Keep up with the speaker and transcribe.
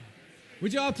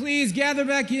Would you all please gather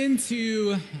back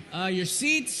into your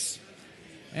seats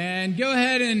and go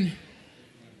ahead and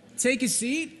take a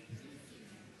seat.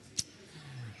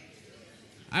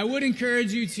 I would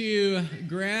encourage you to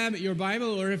grab your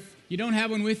Bible, or if you don't have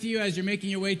one with you as you're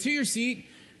making your way to your seat,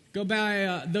 go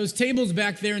by those tables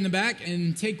back there in the back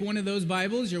and take one of those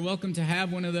Bibles. You're welcome to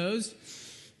have one of those.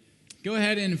 Go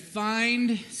ahead and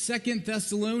find 2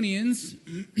 Thessalonians.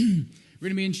 We're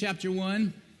going to be in chapter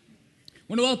 1.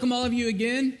 I want to welcome all of you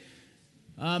again.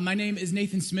 My name is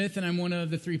Nathan Smith, and I'm one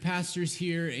of the three pastors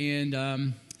here,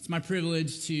 and it's my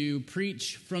privilege to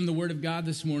preach from the Word of God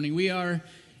this morning. We are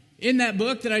in that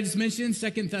book that I just mentioned,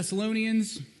 2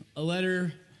 Thessalonians, a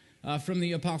letter from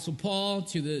the Apostle Paul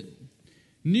to the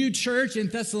new church in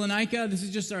Thessalonica. This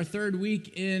is just our third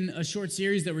week in a short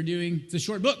series that we're doing. It's a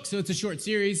short book, so it's a short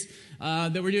series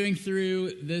that we're doing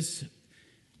through this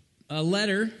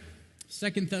letter, 2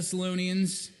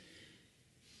 Thessalonians.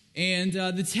 And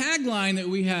the tagline that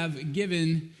we have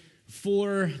given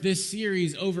for this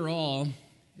series overall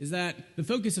is that the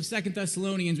focus of 2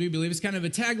 Thessalonians, we believe, is kind of a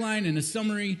tagline and a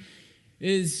summary,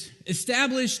 is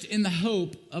established in the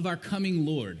hope of our coming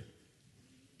Lord.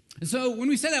 And so when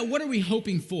we say that, what are we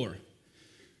hoping for?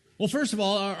 Well, first of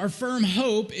all, our firm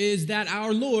hope is that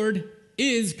our Lord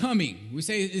is coming. We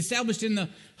say established in the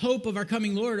hope of our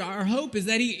coming Lord. Our hope is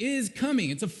that He is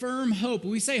coming. It's a firm hope.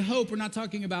 When we say hope, we're not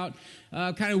talking about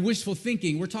kind of wishful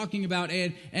thinking. We're talking about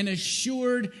an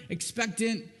assured,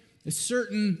 expectant, a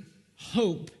certain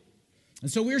hope.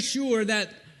 And so we're sure that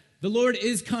the Lord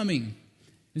is coming.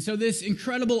 And so this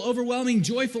incredible, overwhelming,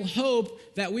 joyful hope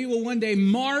that we will one day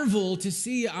marvel to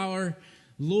see our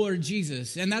Lord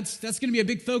Jesus. And that's going to be a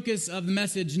big focus of the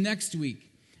message next week.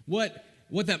 What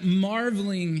that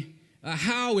marveling,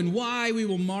 how and why we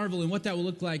will marvel, and what that will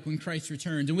look like when Christ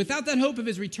returns. And without that hope of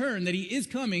His return, that He is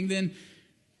coming, then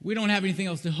we don't have anything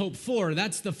else to hope for.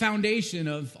 That's the foundation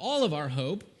of all of our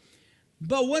hope.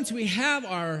 But once we have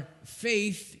our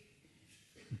faith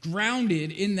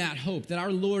grounded in that hope, that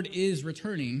our Lord is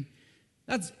returning,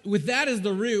 with that as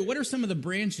the root, what are some of the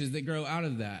branches that grow out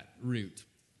of that root?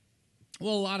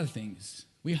 Well, a lot of things.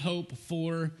 We hope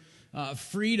for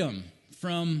freedom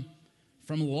from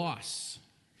loss,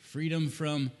 freedom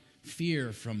from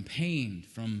fear, from pain,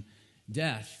 from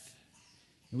death.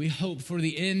 We hope for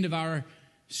the end of our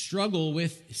struggle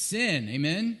with sin.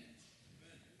 Amen?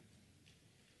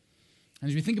 And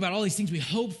as we think about all these things we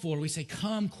hope for, we say,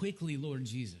 "Come quickly, Lord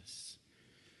Jesus."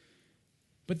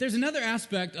 But there's another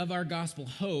aspect of our gospel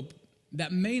hope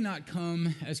that may not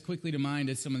come as quickly to mind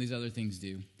as some of these other things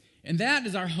do. And that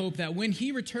is our hope that when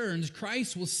He returns,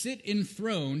 Christ will sit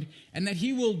enthroned and that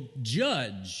He will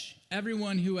judge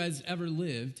everyone who has ever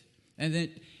lived. And that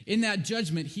in that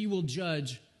judgment, He will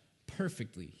judge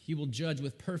perfectly. He will judge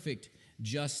with perfect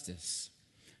justice.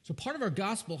 So part of our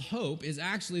gospel hope is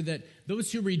actually that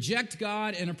those who reject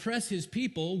God and oppress His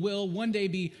people will one day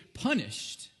be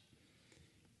punished.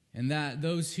 And that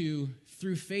those who,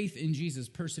 through faith in Jesus,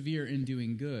 persevere in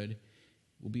doing good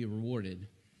will be rewarded.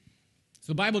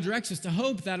 So the Bible directs us to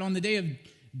hope that on the day of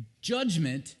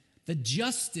judgment, the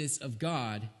justice of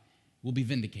God will be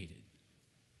vindicated.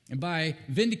 And by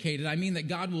vindicated, I mean that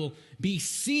God will be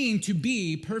seen to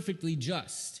be perfectly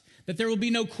just. That there will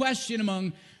be no question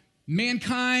among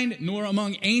mankind nor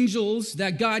among angels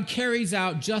that God carries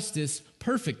out justice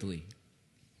perfectly.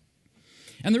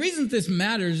 And the reason this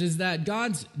matters is that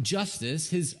God's justice,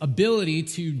 His ability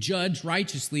to judge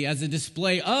righteously as a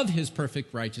display of His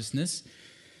perfect righteousness,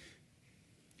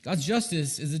 God's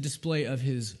justice is a display of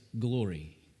His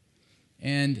glory.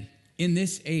 And in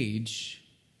this age,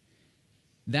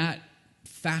 that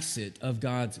facet of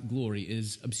God's glory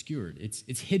is obscured.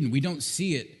 It's hidden. We don't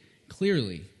see it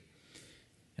clearly.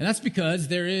 And that's because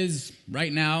there is,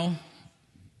 right now,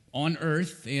 on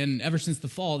earth, and ever since the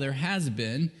fall, there has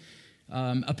been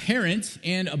apparent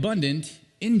and abundant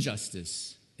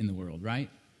injustice in the world,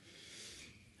 right?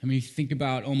 I mean, you think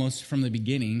about almost from the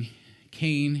beginning,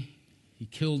 Cain, he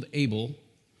killed Abel.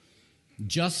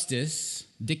 Justice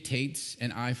dictates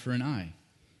an eye for an eye.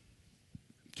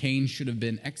 Cain should have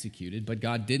been executed, but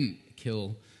God didn't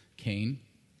kill Cain.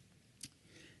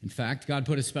 In fact, God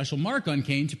put a special mark on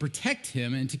Cain to protect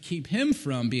him and to keep him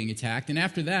from being attacked. And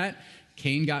after that,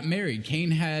 Cain got married. Cain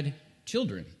had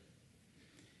children.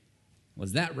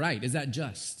 Was that right? Is that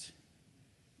just?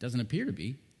 Doesn't appear to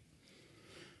be.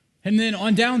 And then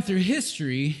on down through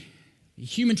history,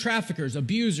 human traffickers,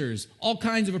 abusers, all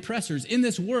kinds of oppressors in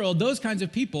this world, those kinds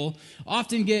of people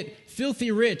often get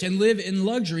filthy rich and live in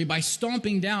luxury by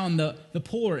stomping down the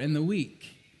poor and the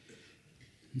weak.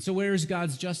 And so where is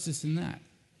God's justice in that?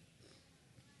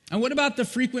 And what about the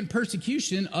frequent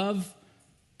persecution of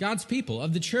God's people,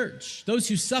 of the church, those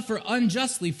who suffer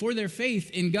unjustly for their faith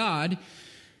in God,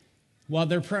 while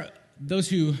those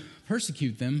who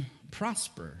persecute them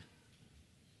prosper?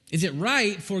 Is it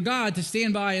right for God to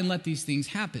stand by and let these things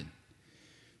happen?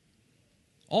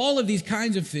 All of these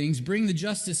kinds of things bring the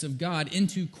justice of God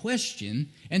into question,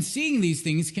 and seeing these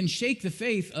things can shake the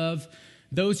faith of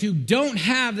those who don't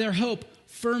have their hope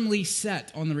firmly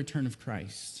set on the return of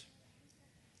Christ.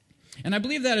 And I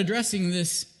believe that addressing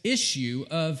this issue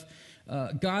of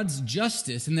God's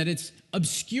justice and that it's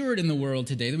obscured in the world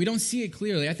today, that we don't see it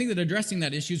clearly, I think that addressing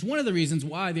that issue is one of the reasons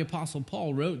why the Apostle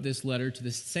Paul wrote this letter to the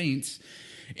saints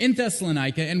in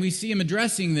Thessalonica, and we see him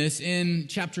addressing this in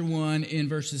chapter 1 in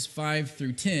verses 5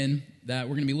 through 10 that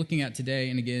we're going to be looking at today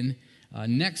and again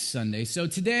next Sunday. So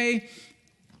today,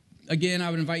 again, I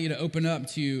would invite you to open up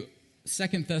to 2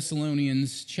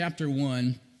 Thessalonians chapter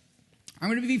 1. I'm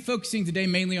going to be focusing today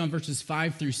mainly on verses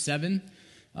 5 through 7,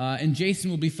 and Jason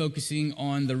will be focusing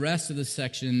on the rest of the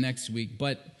section next week.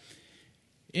 But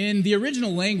in the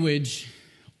original language,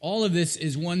 all of this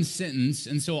is one sentence,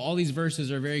 and so all these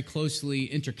verses are very closely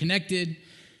interconnected.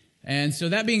 And so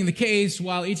that being the case,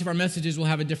 while each of our messages will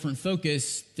have a different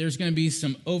focus, there's going to be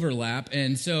some overlap.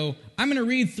 And so I'm going to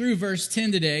read through verse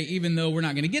 10 today, even though we're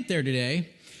not going to get there today.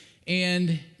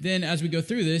 And then as we go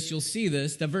through this, you'll see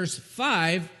this, that verse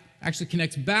 5 actually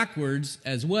connects backwards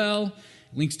as well,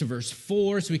 links to verse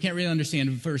 4, so we can't really understand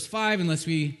verse 5 unless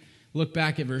we look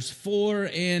back at verse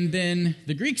 4, and then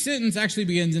the Greek sentence actually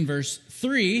begins in verse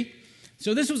 3.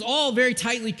 So this was all very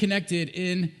tightly connected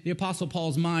in the Apostle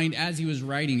Paul's mind as he was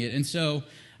writing it. And so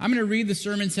I'm going to read the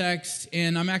sermon text,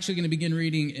 and I'm actually going to begin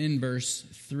reading in verse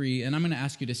 3, and I'm going to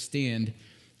ask you to stand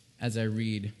as I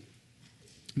read.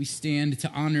 We stand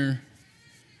to honor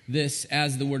this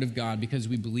as the Word of God because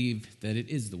we believe that it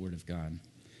is the Word of God.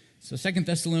 So 2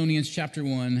 Thessalonians chapter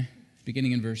 1,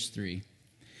 beginning in verse 3.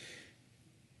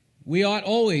 We ought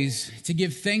always to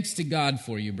give thanks to God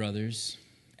for you, brothers,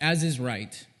 as is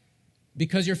right,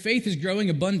 because your faith is growing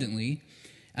abundantly,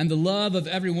 and the love of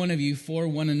every one of you for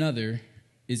one another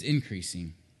is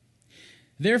increasing.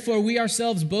 Therefore, we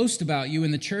ourselves boast about you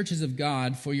in the churches of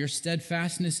God for your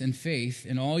steadfastness and faith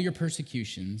in all your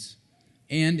persecutions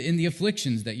and in the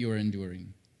afflictions that you are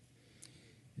enduring.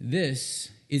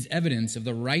 This is evidence of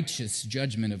the righteous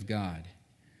judgment of God,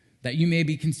 that you may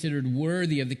be considered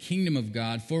worthy of the kingdom of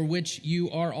God, for which you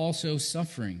are also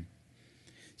suffering.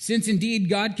 Since indeed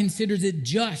God considers it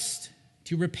just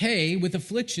to repay with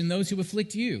affliction those who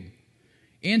afflict you,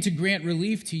 and to grant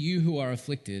relief to you who are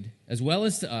afflicted, as well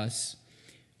as to us,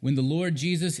 when the Lord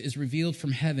Jesus is revealed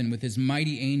from heaven with his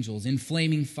mighty angels in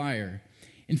flaming fire,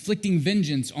 inflicting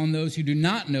vengeance on those who do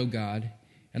not know God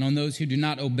and on those who do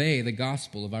not obey the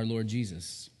gospel of our Lord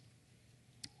Jesus.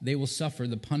 They will suffer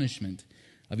the punishment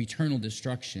of eternal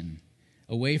destruction,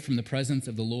 away from the presence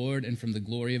of the Lord and from the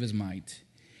glory of his might,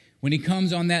 when he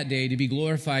comes on that day to be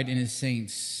glorified in his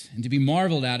saints and to be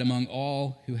marveled at among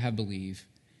all who have believed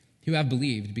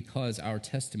because our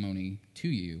testimony to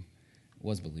you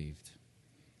was believed.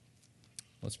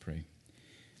 Let's pray.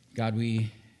 God,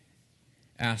 we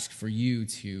ask for you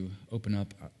to open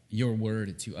up your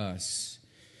word to us.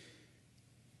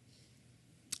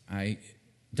 I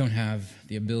don't have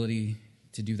the ability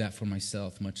to do that for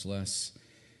myself, much less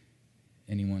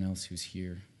anyone else who's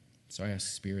here. So I ask,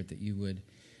 Spirit, that you would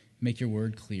make your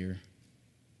word clear.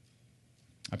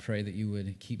 I pray that you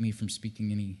would keep me from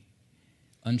speaking any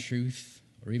untruth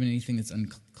or even anything that's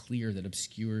unclear that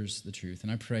obscures the truth.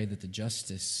 And I pray that the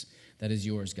justice that is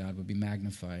yours, God, would be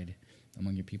magnified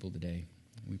among your people today.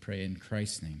 We pray in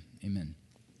Christ's name. Amen.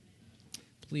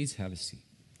 Please have a seat.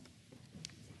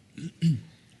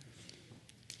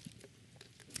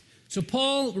 So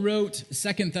Paul wrote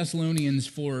 2 Thessalonians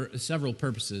for several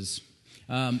purposes.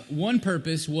 One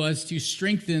purpose was to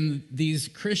strengthen these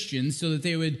Christians so that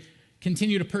they would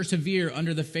continue to persevere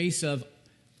in the face of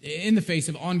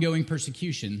ongoing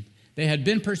persecution. They had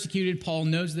been persecuted. Paul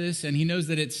knows this, and he knows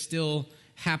that it's still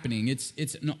happening.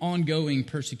 It's an ongoing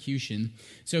persecution.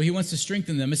 So he wants to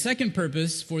strengthen them. A second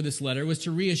purpose for this letter was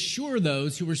to reassure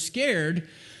those who were scared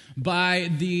by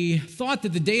the thought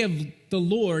that the day of the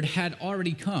Lord had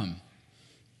already come.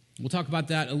 We'll talk about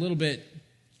that a little bit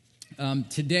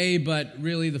today, but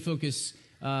really the focus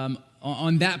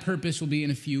on that purpose will be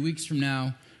in a few weeks from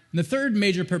now. And the third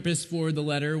major purpose for the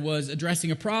letter was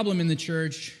addressing a problem in the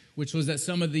church, which was that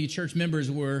some of the church members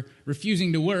were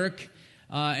refusing to work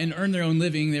and earn their own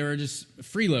living. They were just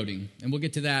freeloading, and we'll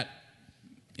get to that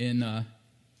in a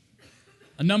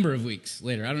number of weeks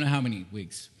later. I don't know how many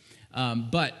weeks.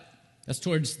 But that's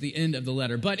towards the end of the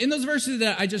letter. But in those verses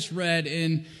that I just read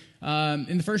in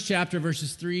in the first chapter,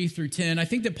 verses 3 through 10, I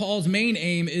think that Paul's main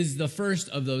aim is the first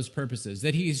of those purposes,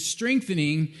 that he's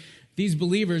strengthening these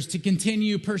believers to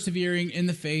continue persevering in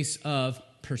the face of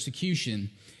persecution.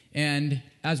 And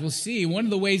as we'll see, one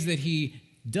of the ways that he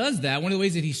does that, one of the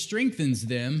ways that he strengthens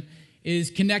them,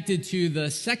 is connected to the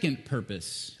second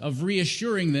purpose of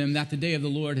reassuring them that the day of the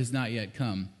Lord has not yet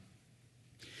come.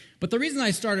 But the reason I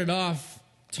started off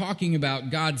talking about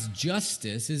God's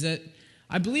justice is that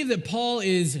I believe that Paul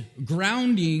is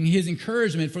grounding his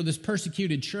encouragement for this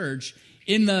persecuted church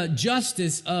in the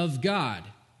justice of God.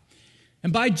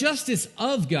 And by justice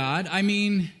of God, I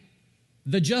mean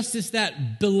the justice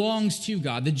that belongs to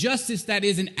God, the justice that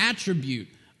is an attribute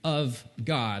of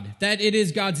God, that it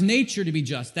is God's nature to be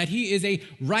just, that he is a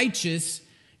righteous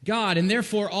God, and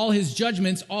therefore all his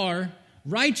judgments are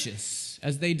righteous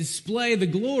as they display the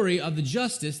glory of the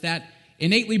justice that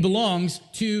innately belongs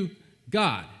to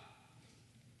God.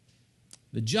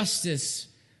 The justice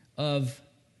of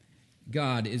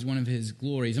God is one of his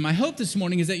glories. And my hope this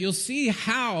morning is that you'll see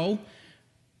how,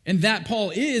 and that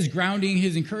Paul is grounding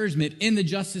his encouragement in the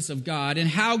justice of God, and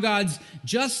how God's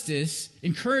justice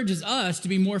encourages us to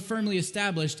be more firmly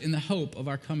established in the hope of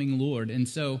our coming Lord. And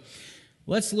so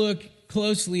let's look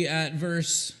closely at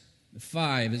verse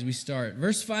 5 as we start.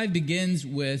 Verse 5 begins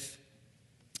with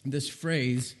this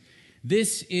phrase,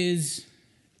 "This is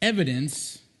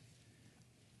evidence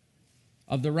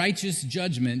of the righteous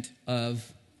judgment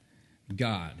of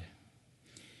God."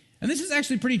 And this is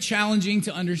actually pretty challenging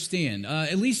to understand.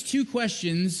 At least two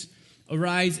questions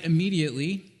arise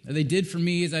immediately. They did for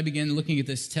me as I began looking at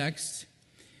this text.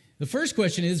 The first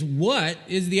question is, what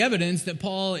is the evidence that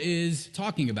Paul is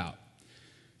talking about?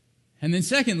 And then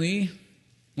secondly,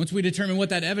 once we determine what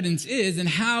that evidence is, and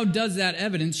how does that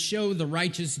evidence show the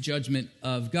righteous judgment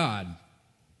of God?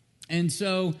 And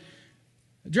so,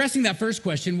 addressing that first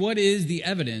question, what is the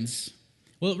evidence?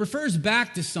 Well, it refers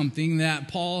back to something that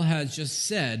Paul has just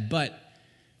said, but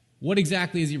what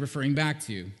exactly is he referring back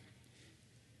to?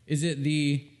 Is it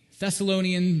the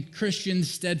Thessalonian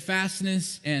Christians'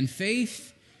 steadfastness and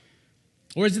faith?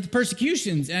 Or is it the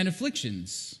persecutions and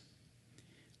afflictions?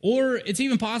 Or it's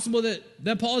even possible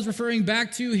that Paul is referring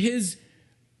back to his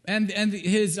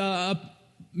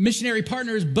missionary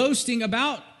partners boasting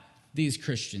about these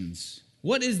Christians.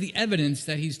 What is the evidence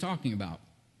that he's talking about?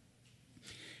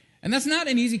 And that's not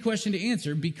an easy question to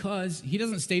answer because he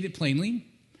doesn't state it plainly,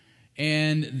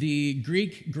 and the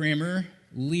Greek grammar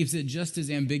leaves it just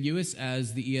as ambiguous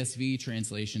as the ESV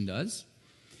translation does.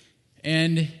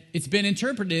 And it's been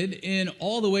interpreted in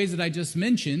all the ways that I just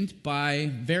mentioned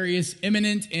by various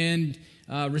eminent and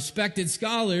respected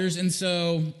scholars. And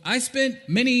so I spent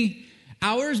many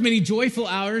joyful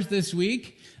hours this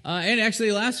week, and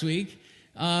actually last week,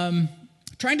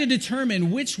 trying to determine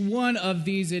which one of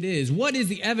these it is. What is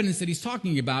the evidence that he's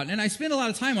talking about? And I spent a lot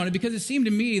of time on it because it seemed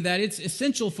to me that it's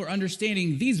essential for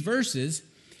understanding these verses,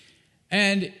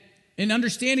 and in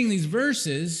understanding these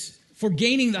verses, for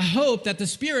gaining the hope that the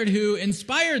Spirit who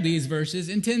inspired these verses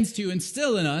intends to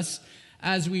instill in us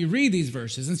as we read these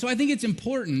verses. And so I think it's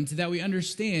important that we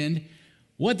understand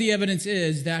what the evidence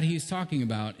is that he's talking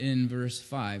about in verse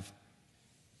 5.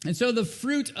 And so the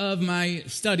fruit of my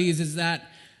studies is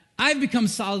that I've become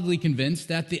solidly convinced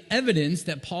that the evidence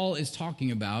that Paul is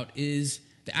talking about is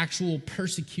the actual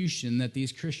persecution that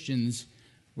these Christians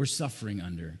were suffering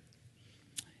under.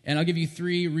 And I'll give you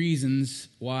 3 reasons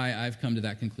why I've come to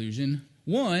that conclusion.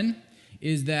 One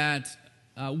is that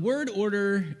word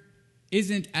order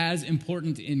isn't as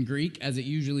important in Greek as it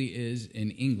usually is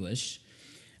in English.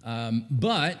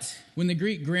 But when the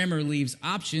Greek grammar leaves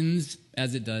options,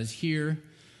 as it does here,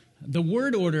 the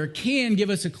word order can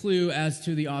give us a clue as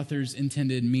to the author's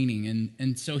intended meaning.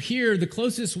 And so here, the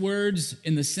closest words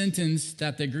in the sentence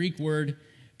that the Greek word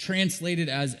translated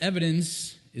as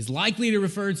evidence is likely to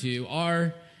refer to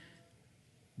are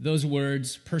those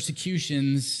words,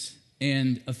 persecutions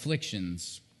and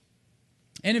afflictions.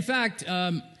 And in fact,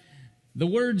 the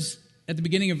words at the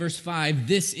beginning of verse 5,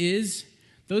 "this is,"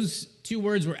 those 2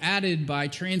 words were added by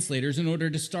translators in order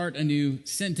to start a new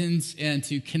sentence and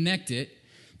to connect it.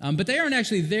 But they aren't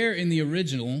actually there in the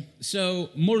original.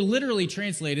 So more literally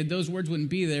translated, those words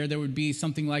wouldn't be there. There would be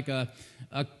something like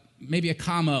maybe a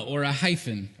comma or a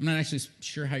hyphen. I'm not actually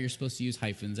sure how you're supposed to use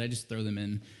hyphens. I just throw them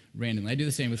in randomly. I do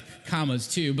the same with commas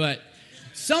too, but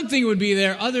something would be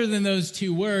there other than those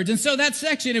 2 words. And so that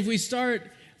section, if we start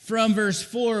from verse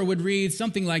 4, would read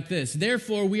something like this: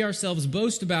 "Therefore we ourselves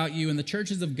boast about you in the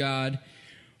churches of God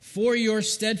for your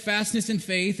steadfastness in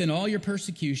faith in all your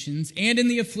persecutions and in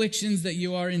the afflictions that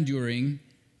you are enduring,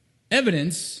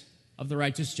 evidence of the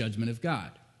righteous judgment of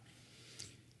God."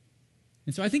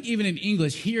 And so I think even in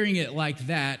English, hearing it like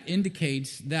that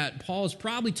indicates that Paul is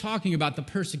probably talking about the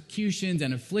persecutions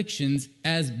and afflictions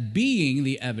as being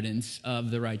the evidence of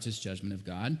the righteous judgment of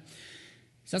God.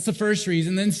 So that's the first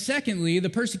reason. Then secondly, the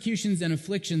persecutions and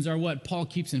afflictions are what Paul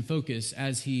keeps in focus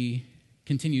as he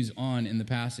continues on in the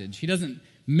passage. He doesn't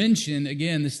mention,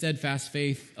 again, the steadfast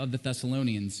faith of the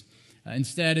Thessalonians.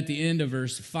 Instead, at the end of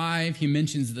verse 5, he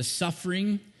mentions the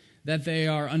suffering that they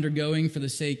are undergoing for the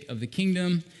sake of the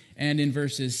kingdom. And in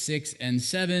verses 6 and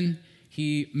 7,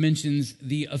 he mentions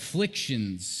the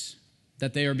afflictions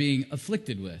that they are being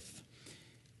afflicted with.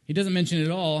 He doesn't mention at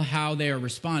all how they are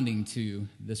responding to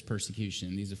this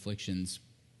persecution, these afflictions.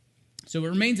 So it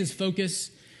remains his focus.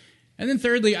 And then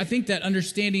thirdly, I think that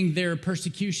understanding their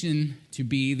persecution to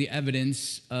be the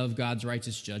evidence of God's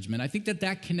righteous judgment, I think that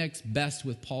that connects best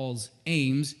with Paul's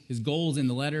aims, his goals in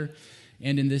the letter,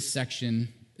 and in this section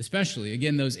especially.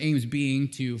 Again, those aims being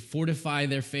to fortify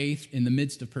their faith in the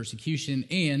midst of persecution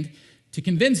and to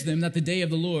convince them that the day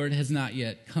of the Lord has not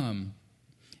yet come.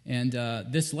 And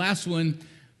this last one,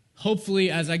 hopefully,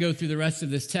 as I go through the rest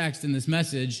of this text and this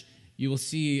message, you will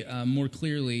see more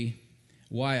clearly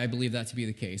why I believe that to be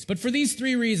the case. But for these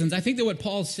three reasons, I think that what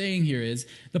Paul's saying here is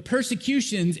the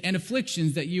persecutions and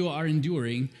afflictions that you are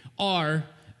enduring are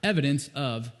evidence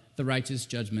of the righteous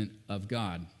judgment of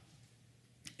God.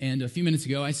 And a few minutes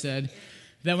ago, I said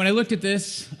that when I looked at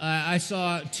this, I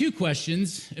saw two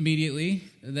questions immediately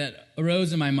that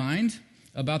arose in my mind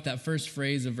about that first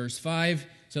phrase of verse 5.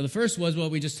 So the first was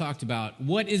what we just talked about.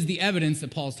 What is the evidence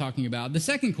that Paul's talking about? The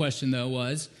second question, though,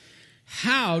 was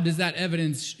how does that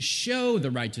evidence show the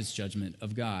righteous judgment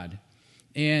of God?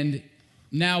 And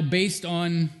now, based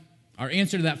on our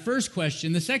answer to that first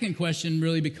question, the second question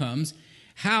really becomes,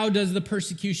 how does the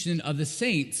persecution of the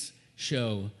saints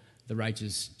show the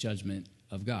righteous judgment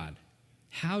of God?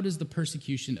 How does the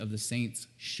persecution of the saints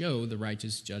show the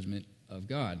righteous judgment of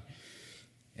God?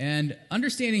 And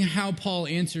understanding how Paul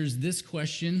answers this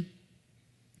question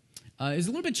is a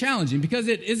little bit challenging because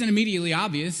it isn't immediately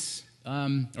obvious,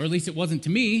 or at least it wasn't to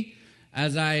me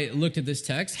as I looked at this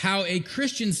text, how a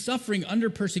Christian suffering under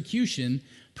persecution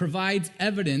provides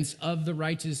evidence of the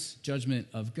righteous judgment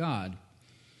of God.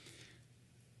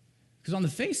 Because on the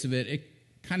face of it, it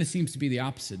kind of seems to be the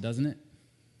opposite, doesn't it?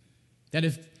 That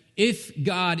if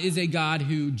God is a God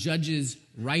who judges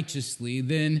righteously,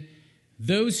 then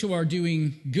those who are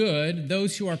doing good,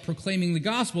 those who are proclaiming the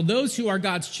gospel, those who are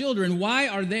God's children, why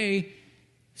are they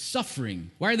suffering?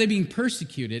 Why are they being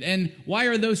persecuted? And why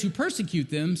are those who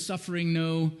persecute them suffering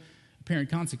no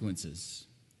apparent consequences?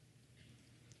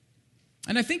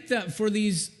 And I think that for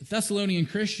these Thessalonian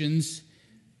Christians,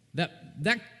 that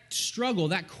struggle,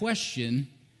 that question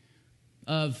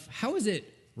of how is it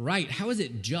right, how is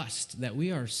it just that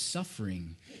we are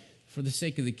suffering for the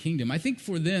sake of the kingdom? I think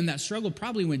for them, that struggle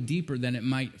probably went deeper than it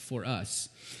might for us.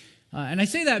 And I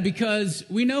say that because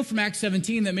we know from Acts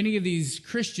 17 that many of these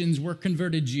Christians were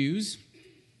converted Jews,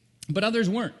 but others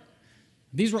weren't.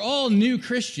 These were all new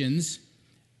Christians,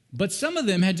 but some of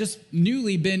them had just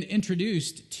newly been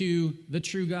introduced to the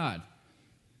true God.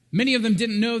 Many of them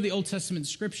didn't know the Old Testament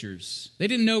scriptures. They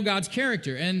didn't know God's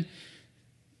character. And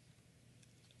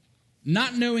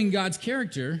not knowing God's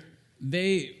character,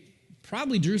 they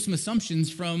probably drew some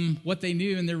assumptions from what they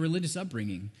knew in their religious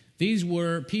upbringing. These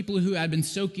were people who had been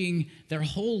soaking their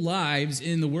whole lives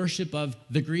in the worship of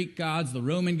the Greek gods, the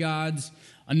Roman gods,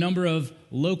 a number of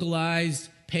localized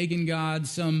pagan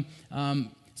gods, some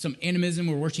animism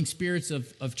or worshiping spirits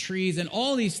of trees, and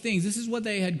all these things. This is what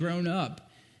they had grown up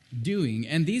doing.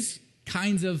 And these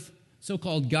kinds of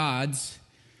so-called gods,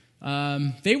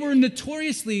 they were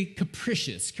notoriously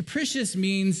capricious. Capricious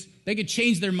means they could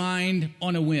change their mind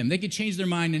on a whim. They could change their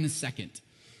mind in a second.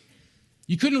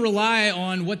 You couldn't rely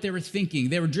on what they were thinking.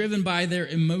 They were driven by their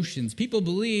emotions. People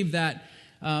believed that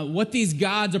what these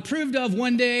gods approved of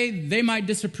one day, they might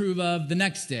disapprove of the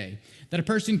next day. That a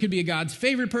person could be a God's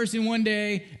favorite person one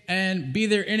day and be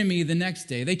their enemy the next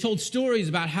day. They told stories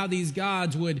about how these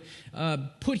gods would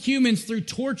put humans through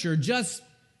torture just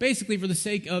basically for the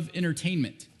sake of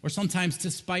entertainment, or sometimes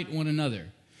to spite one another.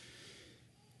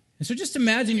 And so just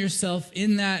imagine yourself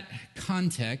in that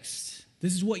context.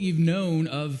 This is what you've known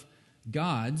of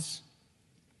gods,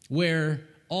 where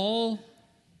all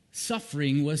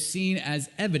suffering was seen as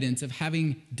evidence of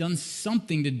having done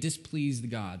something to displease the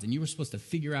gods. And you were supposed to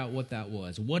figure out what that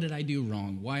was. What did I do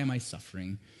wrong? Why am I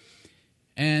suffering?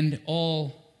 And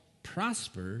all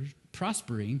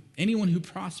prospering, anyone who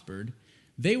prospered,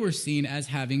 they were seen as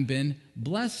having been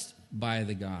blessed by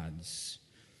the gods.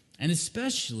 And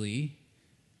especially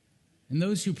in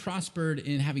those who prospered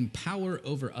in having power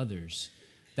over others.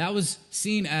 that was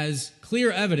seen as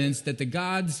clear evidence that the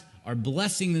gods are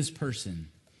blessing this person.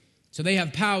 So they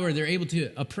have power. They're able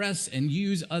to oppress and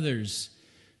use others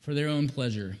for their own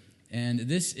pleasure. And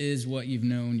this is what you've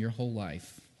known your whole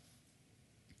life.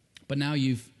 But now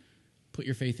you've put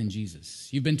your faith in Jesus.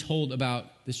 You've been told about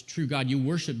this true God. You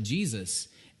worship Jesus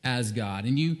as God.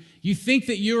 And you think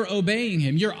that you're obeying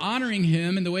him. You're honoring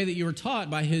him in the way that you were taught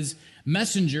by his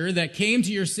messenger that came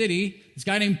to your city, this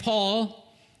guy named Paul.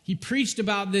 He preached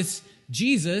about this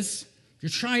Jesus. You're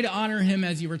trying to honor him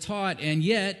as you were taught, and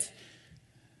yet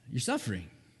you're suffering.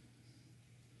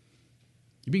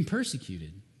 You're being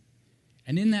persecuted.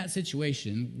 And in that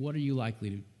situation, what are you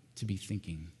likely to be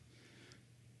thinking?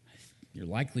 You're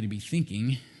likely to be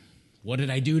thinking, what did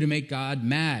I do to make God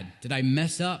mad? Did I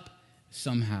mess up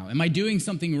somehow? Am I doing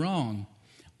something wrong?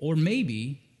 Or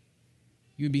maybe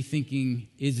you would be thinking,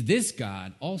 is this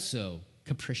God also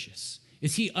capricious?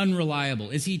 Is he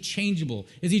unreliable? Is he changeable?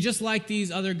 Is he just like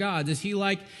these other gods? Is he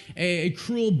like a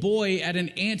cruel boy at an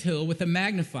anthill with a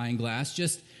magnifying glass,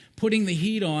 just putting the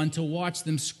heat on to watch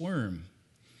them squirm?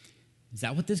 Is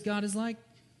that what this God is like?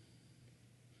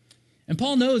 And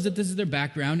Paul knows that this is their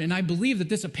background, and I believe that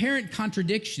this apparent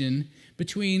contradiction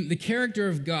between the character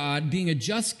of God, being a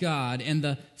just God, and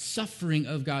the suffering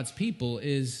of God's people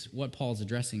is what Paul's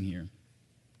addressing here.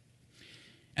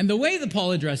 And the way that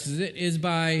Paul addresses it is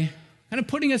by kind of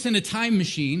putting us in a time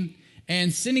machine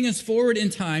and sending us forward in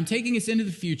time, taking us into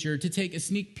the future to take a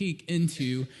sneak peek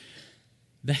into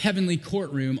the heavenly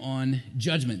courtroom on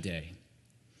Judgment Day.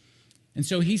 And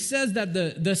so he says that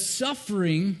the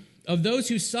suffering of those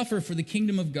who suffer for the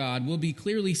kingdom of God will be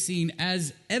clearly seen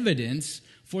as evidence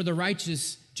for the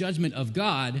righteous judgment of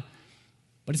God,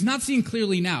 but it's not seen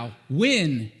clearly now.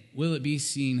 When will it be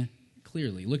seen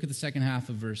clearly? Look at the second half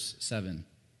of verse 7.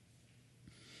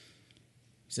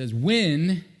 It says,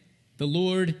 when the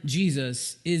Lord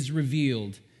Jesus is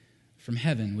revealed from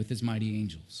heaven with his mighty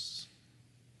angels.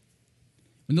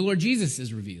 When the Lord Jesus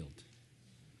is revealed,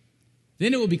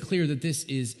 then it will be clear that this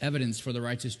is evidence for the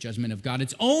righteous judgment of God.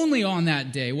 It's only on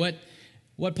that day, what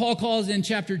Paul calls in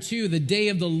chapter 2, the day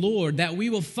of the Lord, that we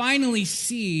will finally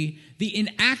see the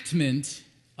enactment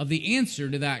of the answer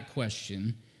to that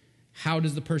question. How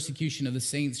does the persecution of the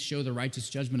saints show the righteous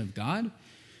judgment of God?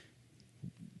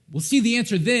 We'll see the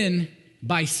answer then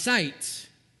by sight.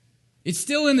 It's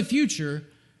still in the future,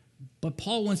 but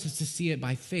Paul wants us to see it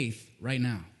by faith right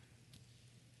now.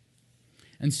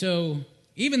 And so,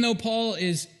 even though Paul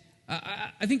is,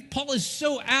 I think Paul is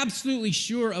so absolutely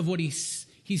sure of what he's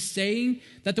saying,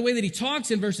 that the way that he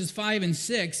talks in verses 5 and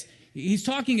 6, he's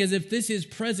talking as if this is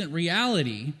present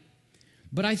reality.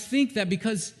 But I think that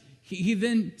because he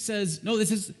then says, no,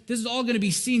 this is all going to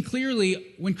be seen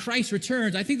clearly when Christ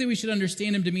returns, I think that we should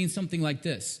understand him to mean something like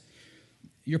this.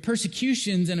 Your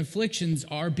persecutions and afflictions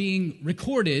are being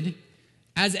recorded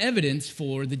as evidence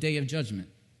for the day of judgment.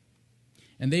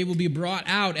 And they will be brought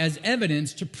out as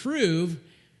evidence to prove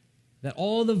that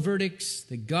all the verdicts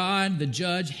that God, the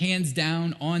judge, hands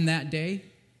down on that day,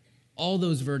 all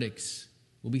those verdicts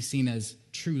will be seen as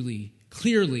truly,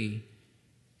 clearly,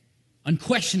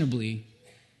 unquestionably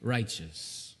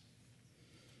righteous.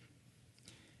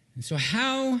 And so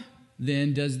how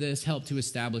then does this help to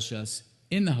establish us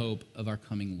in the hope of our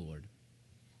coming Lord?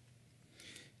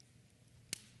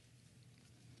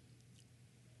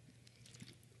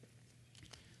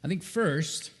 I think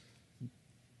first,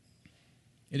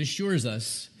 it assures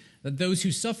us that those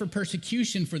who suffer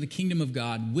persecution for the kingdom of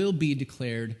God will be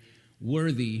declared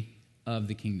worthy of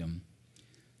the kingdom.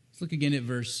 Let's look again at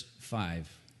verse 5.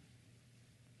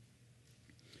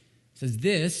 It says,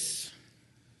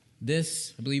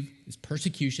 this, I believe, is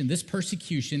persecution. This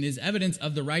persecution is evidence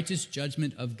of the righteous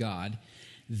judgment of God,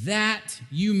 that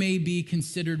you may be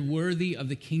considered worthy of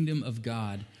the kingdom of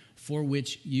God, for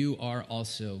which you are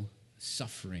also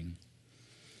suffering.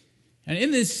 And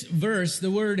in this verse, the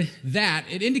word that,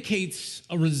 it indicates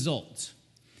a result.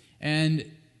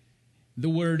 And the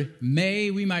word may,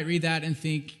 we might read that and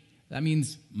think that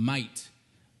means might,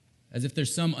 as if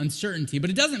there's some uncertainty.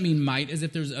 But it doesn't mean might, as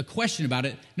if there's a question about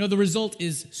it. No, the result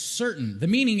is certain. The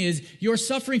meaning is your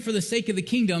suffering for the sake of the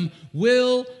kingdom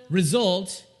will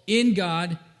result in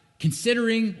God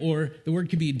considering, or the word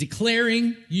could be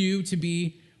declaring you to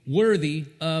be worthy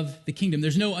of the kingdom.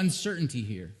 There's no uncertainty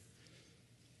here.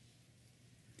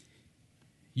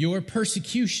 Your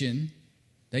persecution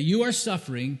that you are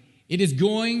suffering, it is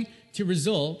going to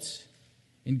result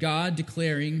in God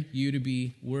declaring you to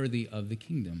be worthy of the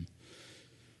kingdom.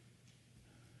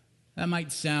 That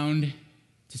might sound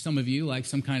to some of you like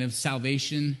some kind of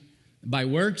salvation by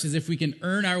works, as if we can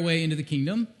earn our way into the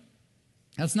kingdom.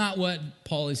 That's not what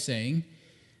Paul is saying.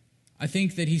 I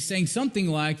think that he's saying something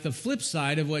like the flip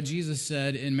side of what Jesus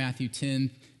said in Matthew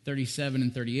 10:37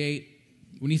 and 38,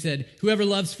 when he said, "Whoever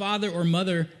loves father or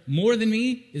mother more than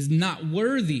me is not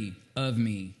worthy of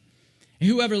me. And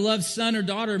whoever loves son or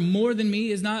daughter more than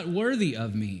me is not worthy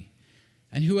of me.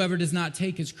 And whoever does not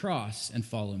take his cross and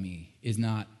follow me is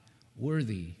not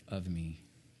worthy of me."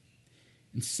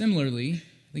 And similarly,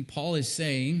 I think Paul is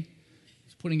saying,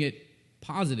 he's putting it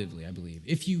positively, I believe.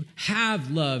 If you have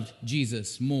loved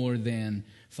Jesus more than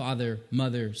father,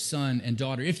 mother, son, and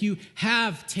daughter, if you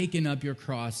have taken up your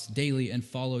cross daily and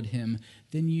followed him,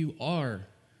 then you are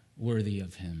worthy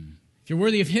of him. If you're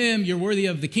worthy of him, you're worthy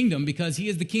of the kingdom because he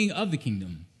is the king of the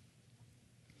kingdom.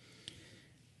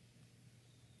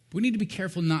 We need to be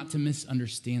careful not to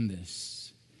misunderstand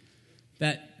this,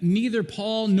 that neither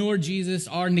Paul nor Jesus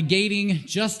are negating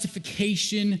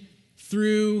justification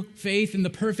through faith in the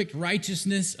perfect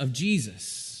righteousness of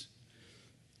Jesus.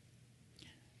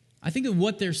 I think that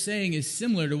what they're saying is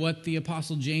similar to what the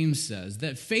Apostle James says,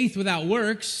 that faith without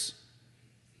works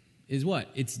is what?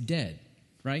 It's dead,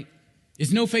 right?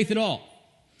 It's no faith at all.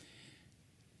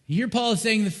 Here Paul is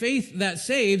saying the faith that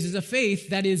saves is a faith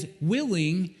that is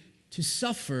willing to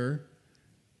suffer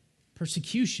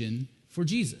persecution for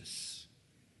Jesus.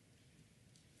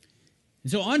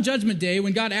 And so on Judgment Day,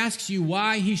 when God asks you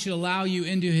why he should allow you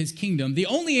into his kingdom, the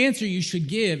only answer you should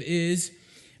give is,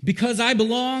 because I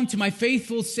belong to my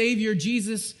faithful Savior,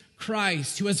 Jesus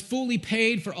Christ, who has fully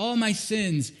paid for all my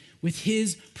sins with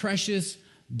his precious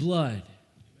blood.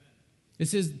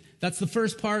 That's the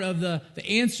first part of the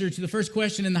answer to the first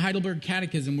question in the Heidelberg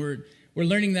Catechism. We're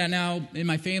learning that now in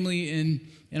my family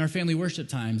in our family worship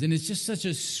times. And it's just such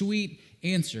a sweet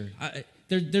answer.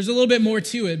 There's a little bit more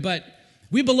to it, but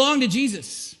we belong to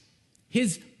Jesus.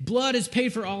 His blood has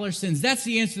paid for all our sins. That's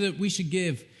the answer that we should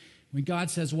give when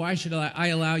God says, "Why should I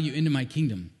allow you into my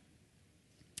kingdom?"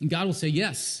 And God will say,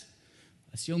 "Yes,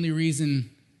 that's the only reason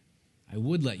I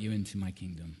would let you into my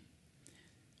kingdom."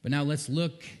 But now let's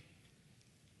look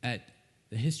at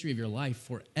the history of your life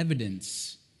for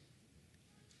evidence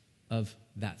of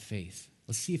that faith.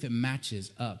 Let's see if it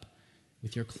matches up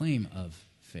with your claim of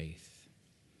faith.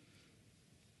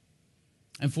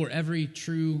 And for every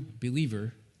true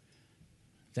believer,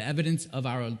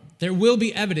 there will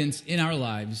be evidence in our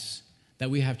lives that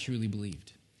we have truly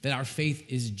believed, that our faith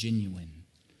is genuine.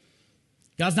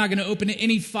 God's not going to open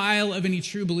any file of any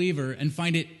true believer and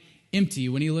find it empty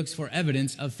when he looks for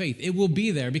evidence of faith. It will be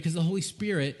there because the Holy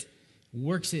Spirit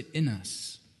works it in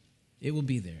us. It will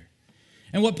be there.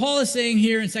 And what Paul is saying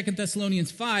here in 2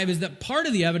 Thessalonians 5 is that part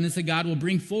of the evidence that God will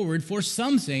bring forward for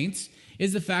some saints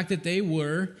is the fact that they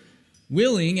were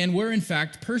willing and were in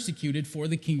fact persecuted for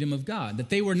the kingdom of God, that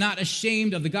they were not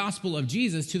ashamed of the gospel of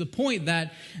Jesus to the point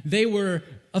that they were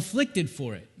afflicted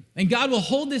for it. And God will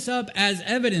hold this up as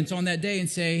evidence on that day and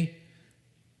say,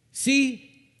 "See,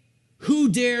 who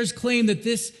dares claim that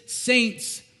this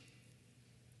saint's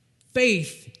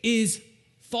faith is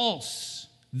false?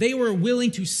 They were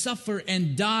willing to suffer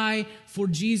and die for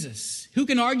Jesus. Who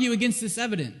can argue against this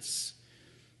evidence?"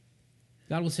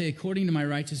 God will say, "According to my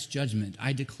righteous judgment,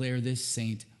 I declare this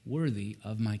saint worthy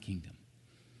of my kingdom."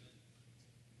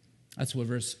 That's what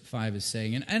verse 5 is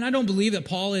saying. And I don't believe that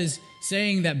Paul is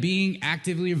saying that being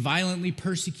actively or violently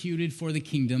persecuted for the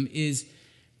kingdom is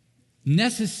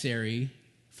necessary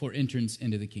for entrance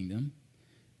into the kingdom.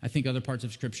 I think other parts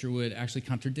of Scripture would actually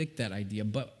contradict that idea.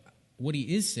 But what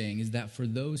he is saying is that for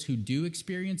those who do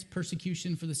experience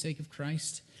persecution for the sake of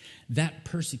Christ, that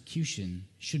persecution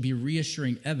should be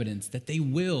reassuring evidence that they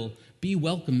will be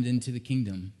welcomed into the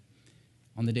kingdom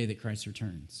on the day that Christ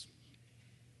returns.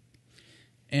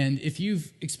 And if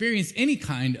you've experienced any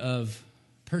kind of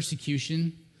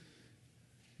persecution,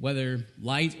 whether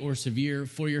light or severe,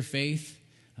 for your faith,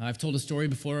 I've told a story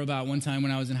before about one time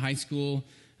when I was in high school.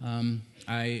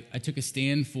 I took a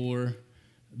stand for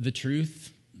the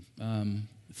truth,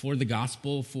 for the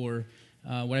gospel, for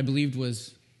what I believed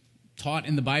was taught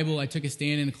in the Bible. I took a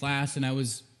stand in a class and I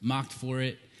was mocked for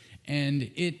it,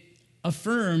 and it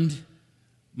affirmed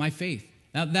my faith.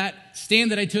 Now, that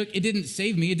stand that I took, it didn't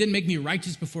save me. It didn't make me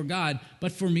righteous before God.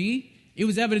 But for me, it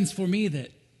was evidence for me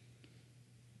that,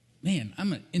 man,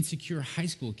 I'm an insecure high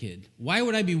school kid. Why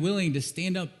would I be willing to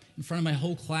stand up in front of my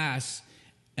whole class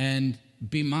and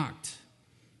be mocked?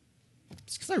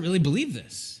 It's because I really believe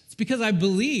this. It's because I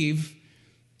believe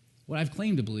what I've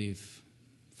claimed to believe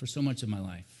for so much of my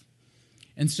life.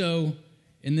 And so,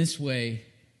 in this way,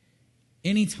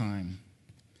 anytime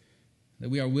that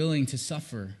we are willing to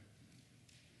suffer,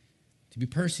 to be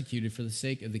persecuted for the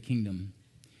sake of the kingdom,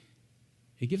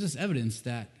 it gives us evidence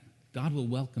that God will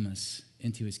welcome us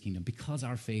into his kingdom because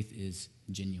our faith is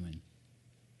genuine.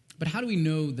 But how do we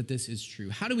know that this is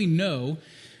true? How do we know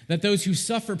that those who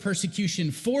suffer persecution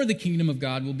for the kingdom of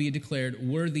God will be declared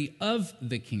worthy of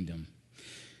the kingdom?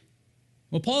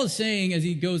 What Paul is saying as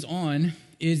he goes on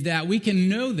is that we can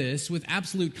know this with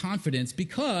absolute confidence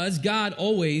because God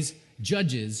always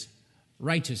judges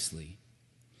righteously.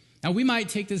 Now, we might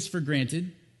take this for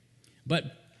granted, but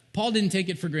Paul didn't take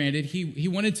it for granted. He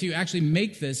wanted to actually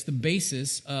make this the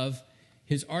basis of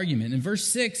his argument. And verse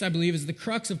 6, I believe, is the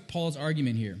crux of Paul's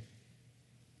argument here.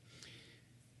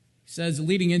 He says,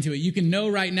 leading into it, you can know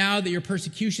right now that your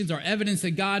persecutions are evidence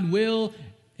that God will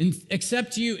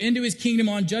accept you into his kingdom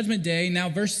on judgment day. Now,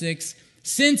 verse 6,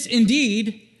 since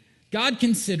indeed God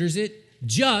considers it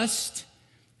just,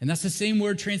 and that's the same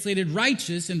word translated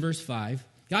righteous in verse 5,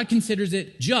 God considers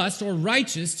it just or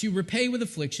righteous to repay with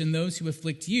affliction those who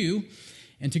afflict you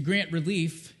and to grant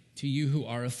relief to you who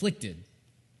are afflicted.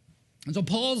 And so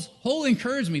Paul's whole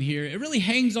encouragement here, it really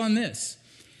hangs on this.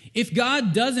 If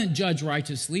God doesn't judge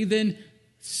righteously, then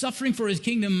suffering for his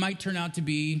kingdom might turn out to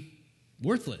be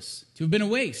worthless, to have been a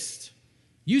waste,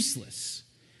 useless.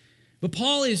 But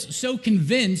Paul is so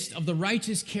convinced of the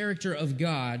righteous character of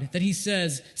God that he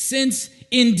says, since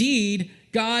indeed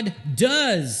God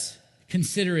does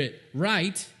consider it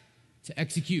right to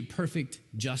execute perfect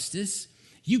justice,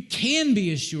 you can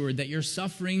be assured that your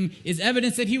suffering is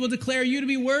evidence that he will declare you to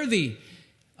be worthy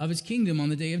of his kingdom on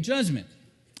the day of judgment.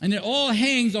 And it all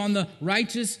hangs on the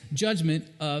righteous judgment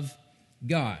of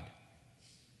God.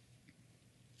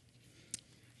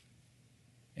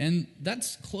 And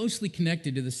that's closely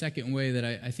connected to the second way that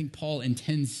I think Paul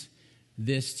intends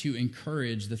this to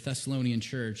encourage the Thessalonian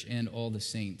church and all the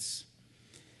saints.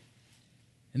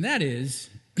 And that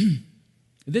is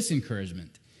this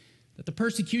encouragement, that the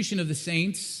persecution of the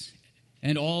saints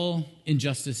and all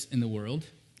injustice in the world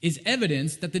is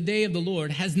evidence that the day of the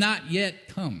Lord has not yet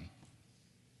come.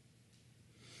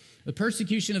 The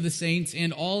persecution of the saints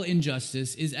and all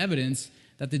injustice is evidence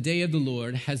that the day of the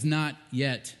Lord has not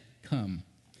yet come.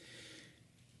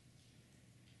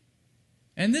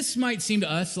 And this might seem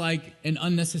to us like an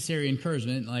unnecessary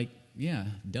encouragement, like, yeah,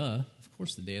 duh, of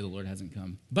course the day of the Lord hasn't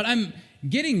come. But I'm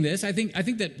getting this. I think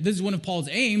that this is one of Paul's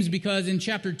aims because in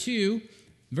chapter 2,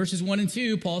 verses 1 and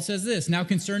 2, Paul says this, now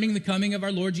concerning the coming of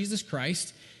our Lord Jesus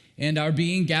Christ and our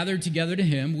being gathered together to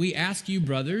him, we ask you,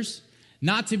 brothers,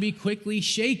 not to be quickly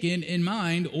shaken in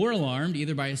mind or alarmed,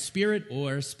 either by a spirit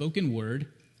or a spoken word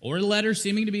or a letter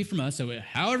seeming to be from us. So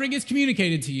however it gets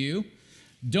communicated to you,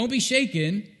 don't be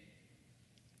shaken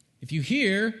if you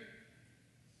hear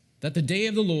that the day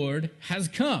of the Lord has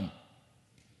come.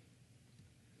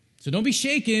 So don't be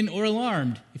shaken or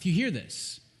alarmed if you hear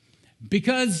this,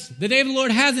 because the day of the Lord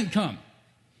hasn't come.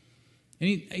 And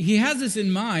he has this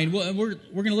in mind. Well, we're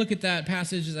going to look at that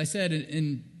passage, as I said,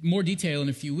 in more detail in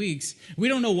a few weeks. We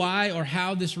don't know why or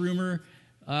how this rumor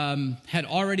had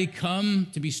already come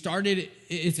to be started.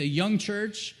 It's a young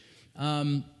church.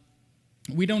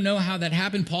 We don't know how that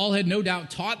happened. Paul had no doubt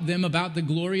taught them about the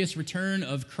glorious return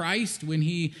of Christ when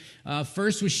he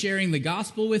first was sharing the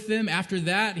gospel with them. After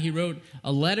that, he wrote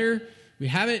a letter. We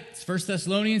have it. It's 1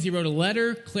 Thessalonians. He wrote a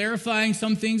letter clarifying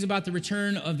some things about the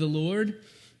return of the Lord.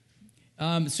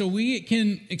 So we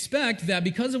can expect that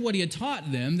because of what he had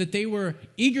taught them, that they were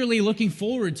eagerly looking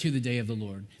forward to the day of the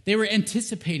Lord. They were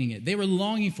anticipating it. They were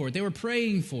longing for it. They were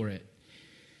praying for it.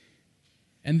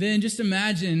 And then just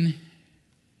imagine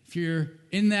if you're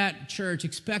in that church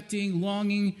expecting,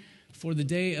 longing for the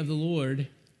day of the Lord,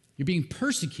 you're being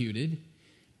persecuted,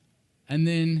 and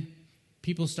then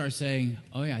people start saying,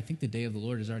 oh yeah, I think the day of the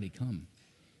Lord has already come.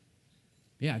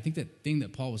 Yeah, I think that thing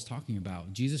that Paul was talking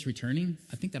about, Jesus returning,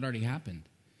 I think that already happened.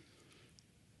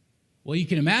 Well, you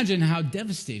can imagine how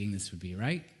devastating this would be,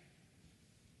 right?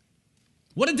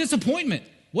 What a disappointment.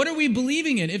 What are we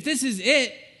believing in? If this is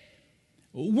it,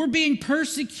 we're being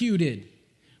persecuted.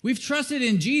 We've trusted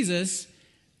in Jesus.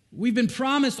 We've been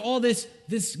promised all this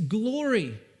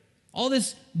glory, all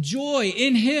this joy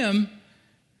in him.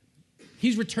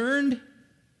 He's returned.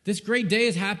 This great day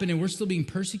has happened, and we're still being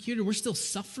persecuted. We're still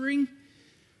suffering.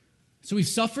 So we've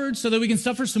suffered so that we can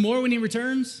suffer some more when he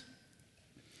returns.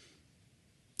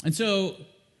 And so,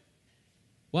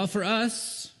 while for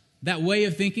us, that way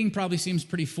of thinking probably seems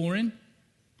pretty foreign,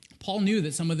 Paul knew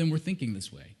that some of them were thinking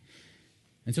this way.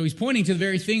 And so he's pointing to the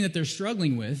very thing that they're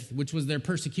struggling with, which was their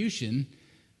persecution,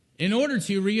 in order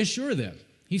to reassure them.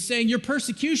 He's saying, your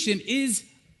persecution is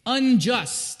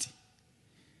unjust.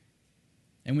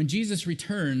 And when Jesus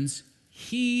returns,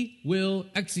 he will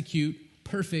execute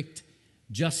perfect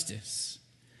justice.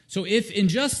 So if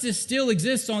injustice still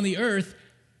exists on the earth,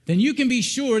 then you can be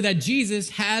sure that Jesus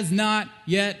has not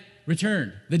yet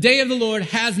returned. The day of the Lord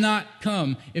has not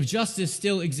come if justice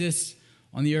still exists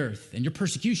on the earth. And your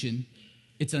persecution,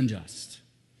 it's unjust.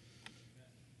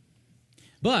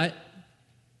 But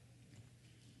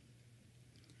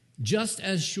just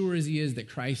as sure as he is that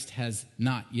Christ has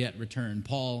not yet returned,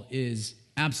 Paul is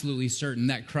absolutely certain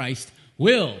that Christ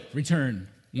will return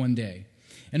one day.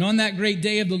 And on that great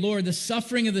day of the Lord, the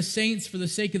suffering of the saints for the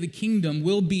sake of the kingdom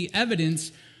will be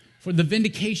evidence for the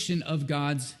vindication of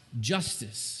God's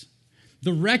justice.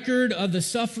 The record of the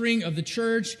suffering of the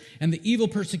church and the evil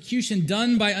persecution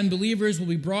done by unbelievers will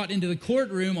be brought into the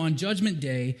courtroom on Judgment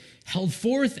Day, held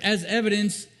forth as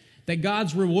evidence that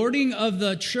God's rewarding of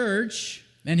the church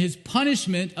and his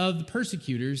punishment of the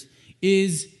persecutors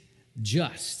is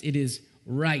just. It is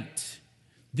right.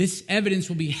 This evidence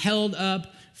will be held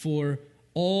up for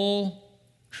all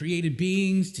created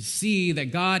beings to see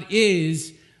that God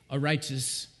is a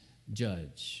righteous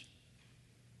judge.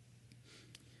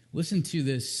 Listen to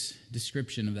this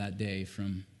description of that day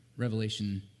from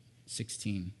Revelation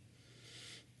 16.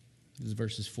 This is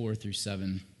verses 4 through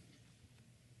 7.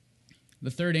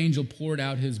 The third angel poured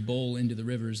out his bowl into the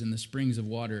rivers and the springs of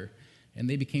water, and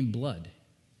they became blood.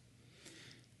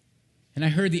 And I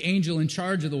heard the angel in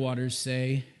charge of the waters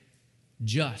say,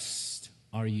 "Just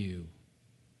are you,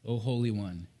 O Holy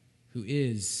One, who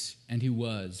is and who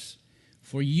was,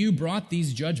 for you brought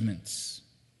these judgments.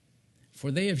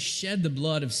 For they have shed the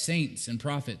blood of saints and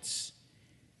prophets,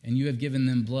 and you have given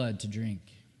them blood to drink.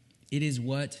 It is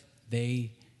what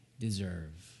they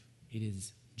deserve. It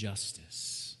is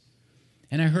justice."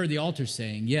 And I heard the altar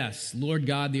saying, "Yes, Lord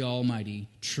God the Almighty,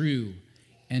 true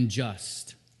and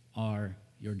just are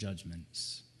your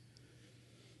judgments."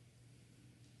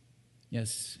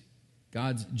 Yes,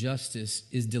 God's justice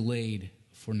is delayed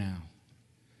for now.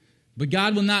 But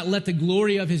God will not let the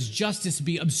glory of his justice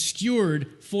be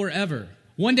obscured forever.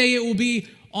 One day it will be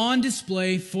on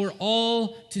display for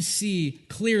all to see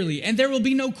clearly, and there will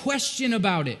be no question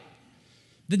about it.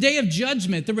 The day of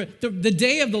judgment, the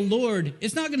day of the Lord,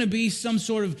 it's not going to be some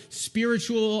sort of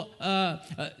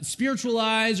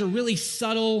spiritualized or really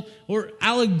subtle or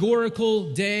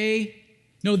allegorical day.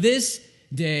 No, this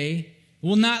day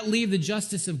will not leave the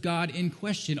justice of God in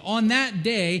question. On that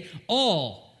day,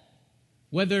 all,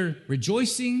 whether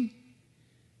rejoicing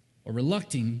or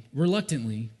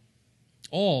reluctantly,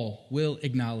 all will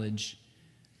acknowledge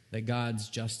that God's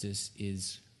justice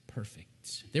is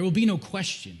perfect. There will be no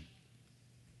question.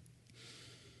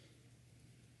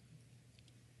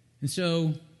 And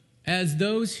so, as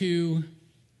those who,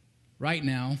 right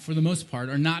now, for the most part,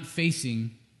 are not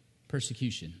facing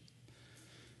persecution,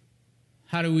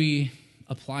 how do we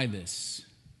apply this?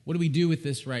 What do we do with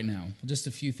this right now? Just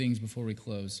a few things before we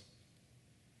close.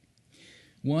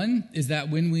 One is that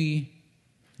when we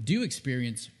do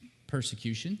experience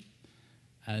persecution,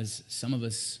 as some of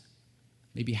us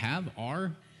maybe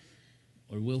are,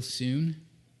 or will soon,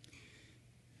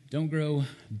 don't grow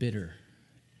bitter,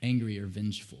 angry, or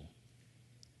vengeful.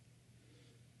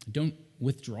 Don't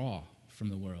withdraw from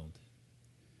the world.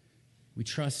 We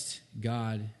trust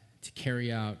God to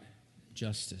carry out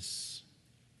justice.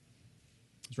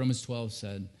 As Romans 12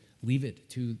 said, leave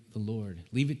it to the Lord.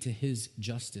 Leave it to his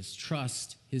justice.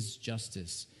 Trust his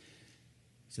justice.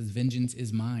 He says, vengeance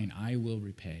is mine. I will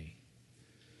repay.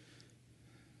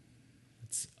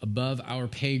 It's above our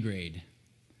pay grade.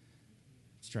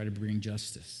 Let's try to bring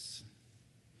justice.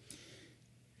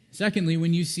 Secondly,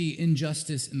 when you see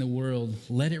injustice in the world,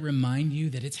 let it remind you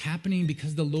that it's happening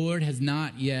because the Lord has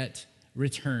not yet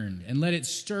returned. And let it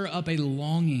stir up a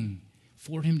longing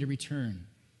for him to return.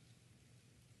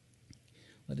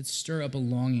 Let it stir up a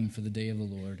longing for the day of the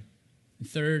Lord. And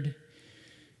third,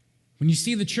 when you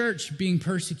see the church being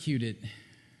persecuted,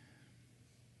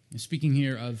 I'm speaking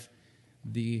here of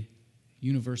the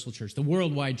universal church, the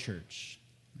worldwide church,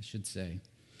 I should say.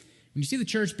 When you see the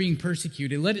church being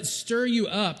persecuted, let it stir you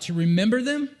up to remember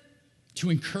them, to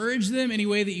encourage them any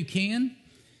way that you can.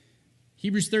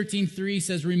 Hebrews 13:3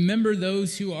 says, remember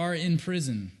those who are in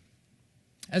prison,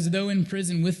 as though in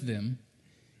prison with them,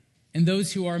 and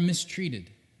those who are mistreated,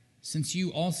 since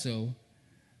you also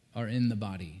are in the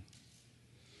body.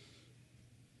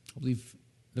 I believe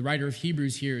the writer of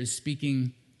Hebrews here is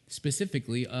speaking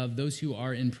specifically of those who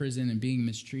are in prison and being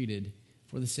mistreated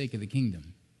for the sake of the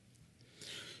kingdom.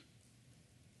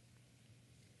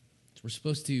 We're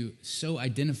supposed to so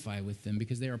identify with them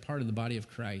because they are part of the body of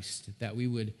Christ that we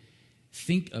would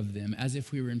think of them as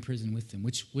if we were in prison with them,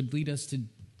 which would lead us to,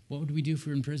 what would we do if we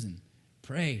were in prison?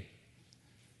 Pray.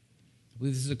 I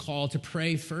believe this is a call to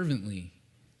pray fervently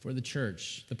for the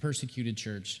church, the persecuted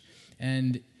church.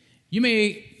 And you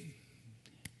may,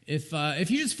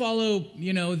 if you just follow,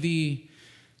 the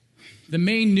the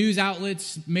main news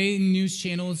outlets, main news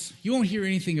channels, you won't hear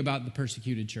anything about the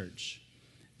persecuted church.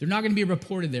 They're not going to be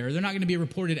reported there. They're not going to be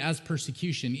reported as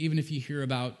persecution, even if you hear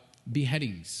about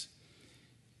beheadings.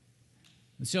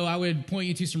 And so I would point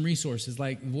you to some resources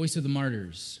like Voice of the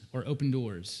Martyrs or Open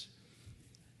Doors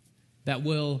that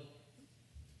will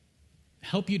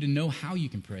help you to know how you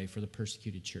can pray for the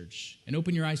persecuted church and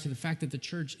open your eyes to the fact that the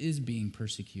church is being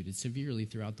persecuted severely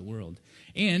throughout the world.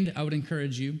 And I would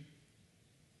encourage you,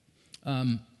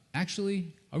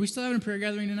 actually, are we still having a prayer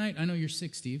gathering tonight? I know you're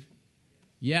sick, Steve.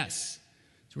 Yes.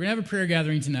 So we're going to have a prayer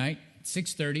gathering tonight at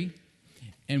 6:30,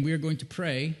 and we are going to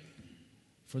pray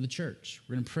for the church.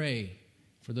 We're going to pray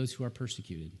for those who are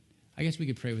persecuted. I guess we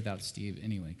could pray without Steve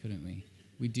anyway, couldn't we?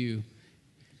 We do.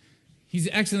 He's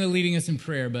excellent at leading us in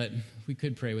prayer, but we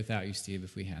could pray without you, Steve,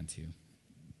 if we had to.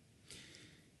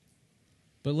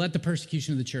 But let the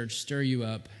persecution of the church stir you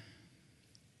up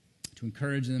to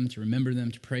encourage them, to remember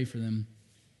them, to pray for them.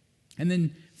 And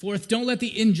then fourth, don't let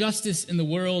the injustice in the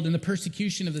world and the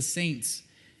persecution of the saints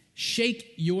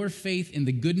shake your faith in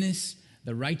the goodness,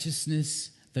 the righteousness,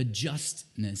 the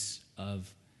justness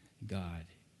of God.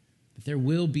 That there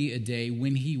will be a day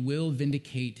when he will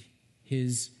vindicate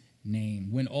his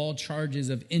name, when all charges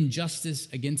of injustice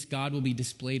against God will be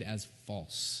displayed as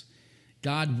false.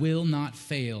 God will not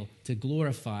fail to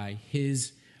glorify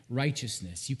his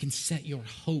righteousness. You can set your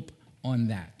hope on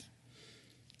that.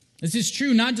 This is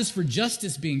true not just for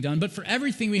justice being done, but for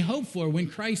everything we hope for when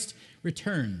Christ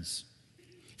returns.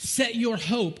 Set your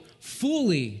hope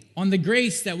fully on the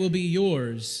grace that will be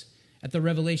yours at the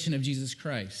revelation of Jesus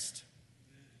Christ.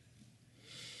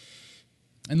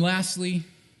 And lastly,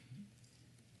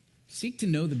 seek to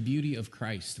know the beauty of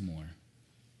Christ more,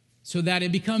 so that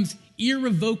it becomes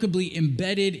irrevocably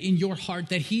embedded in your heart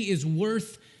that he is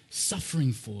worth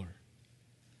suffering for.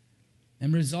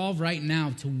 And resolve right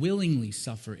now to willingly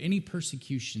suffer any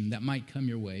persecution that might come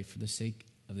your way for the sake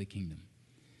of the kingdom.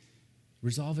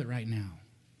 Resolve it right now.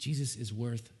 Jesus is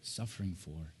worth suffering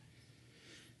for.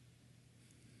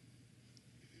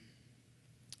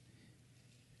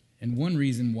 And one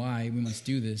reason why we must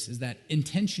do this is that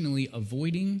intentionally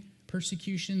avoiding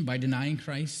persecution by denying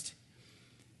Christ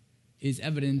is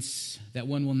evidence that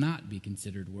one will not be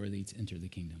considered worthy to enter the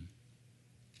kingdom.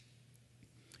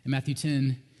 In Matthew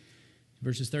 10,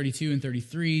 verses 32 and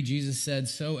 33, Jesus said,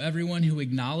 "So everyone who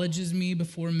acknowledges me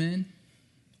before men,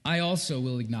 I also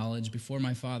will acknowledge before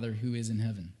my Father who is in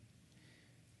heaven.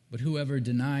 But whoever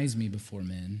denies me before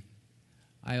men,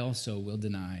 I also will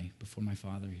deny before my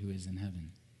Father who is in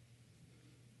heaven."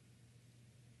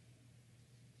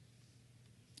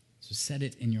 So set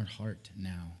it in your heart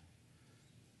now.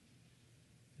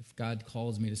 If God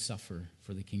calls me to suffer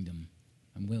for the kingdom,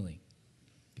 I'm willing,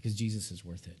 because Jesus is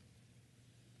worth it.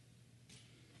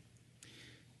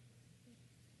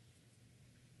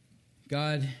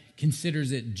 God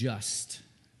considers it just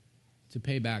to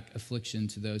pay back affliction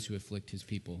to those who afflict his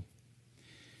people.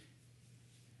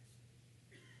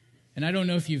 And I don't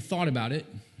know if you've thought about it,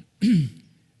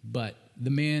 but the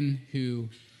man who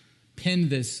penned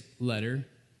this letter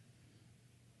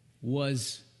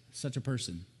was such a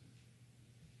person.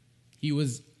 He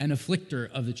was an afflicter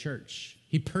of the church.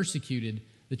 He persecuted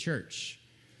the church.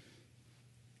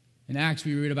 In Acts,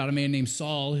 we read about a man named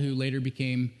Saul, who later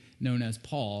became known as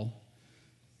Paul,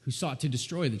 who sought to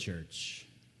destroy the church.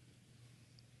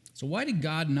 So why did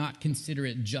God not consider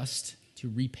it just to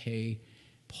repay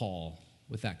Paul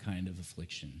with that kind of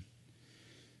affliction?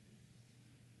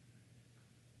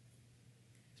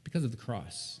 It's because of the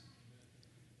cross.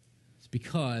 It's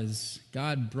because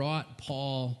God brought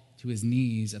Paul to his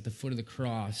knees at the foot of the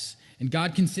cross, and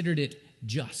God considered it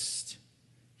just.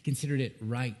 He considered it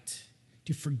right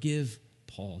to forgive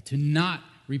Paul, to not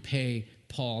repay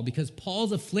Paul, because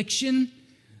Paul's affliction,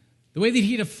 the way that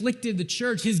he had afflicted the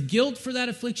church, his guilt for that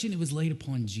affliction, it was laid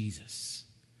upon Jesus.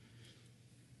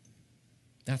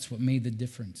 That's what made the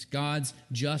difference. God's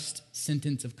just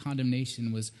sentence of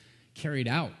condemnation was carried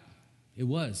out. It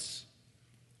was.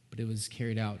 But it was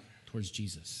carried out towards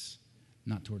Jesus,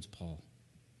 not towards Paul.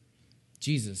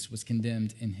 Jesus was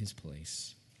condemned in his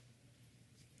place.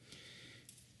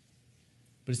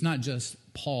 But it's not just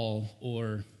Paul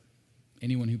or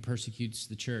anyone who persecutes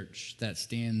the church that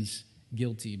stands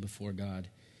guilty before God.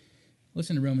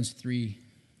 Listen to Romans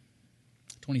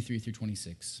 3:23 through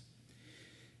 26.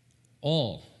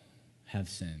 All have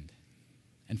sinned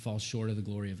and fall short of the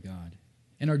glory of God,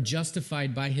 and are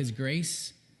justified by his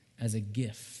grace as a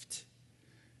gift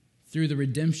through the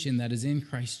redemption that is in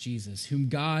Christ Jesus, whom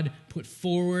God put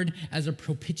forward as a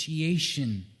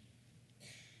propitiation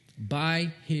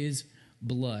by his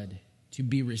blood to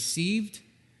be received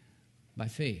by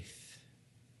faith.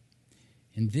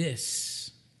 And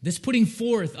this putting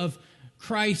forth of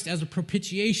Christ as a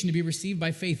propitiation to be received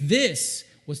by faith, this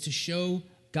was to show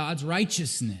God's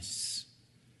righteousness.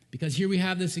 Because here we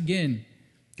have this again.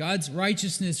 God's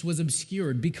righteousness was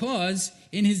obscured because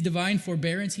in his divine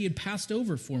forbearance he had passed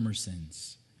over former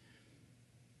sins.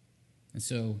 And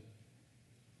so,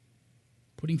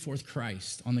 putting forth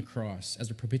Christ on the cross as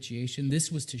a propitiation,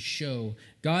 this was to show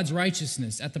God's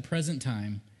righteousness at the present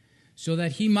time so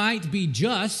that he might be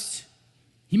just,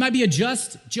 he might be a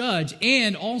just judge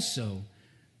and also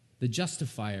the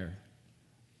justifier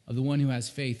of the one who has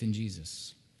faith in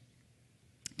Jesus.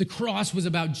 The cross was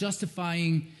about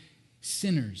justifying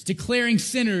sinners, declaring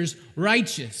sinners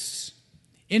righteous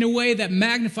in a way that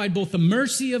magnified both the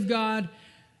mercy of God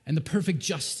and the perfect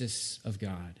justice of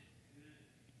God.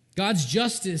 God's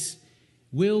justice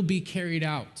will be carried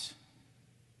out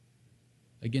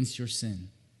against your sin.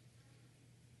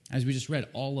 As we just read,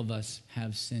 all of us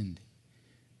have sinned.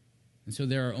 And so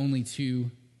there are only two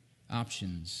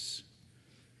options.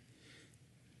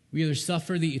 We either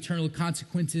suffer the eternal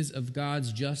consequences of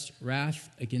God's just wrath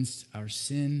against our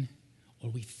sin, or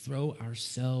we throw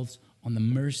ourselves on the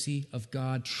mercy of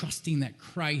God, trusting that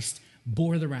Christ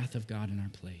bore the wrath of God in our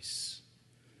place.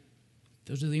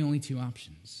 Those are the only two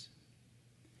options.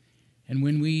 And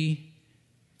when we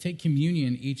take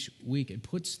communion each week, it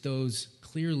puts those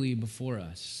clearly before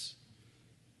us.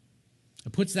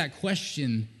 It puts that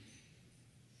question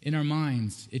in our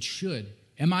minds. It should.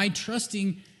 Am I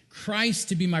trusting Christ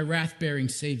to be my wrath-bearing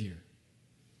Savior?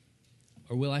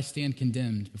 Or will I stand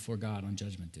condemned before God on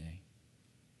Judgment Day?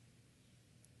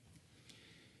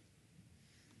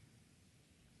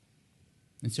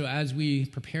 And so as we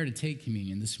prepare to take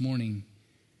communion this morning,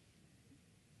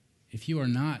 if you are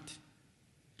not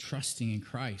trusting in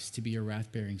Christ to be your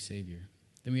wrath-bearing Savior,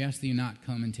 then we ask that you not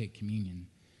come and take communion.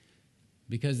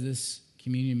 Because this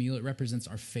communion meal, it represents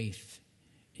our faith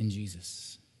in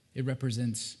Jesus. It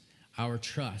represents our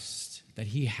trust that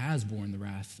he has borne the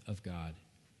wrath of God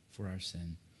for our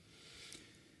sin.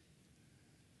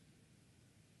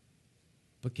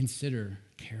 But consider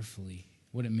carefully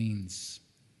what it means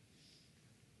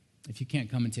if you can't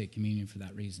come and take communion for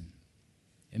that reason.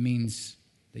 It means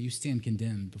that you stand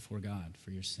condemned before God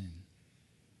for your sin.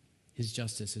 His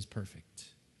justice is perfect,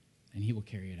 and he will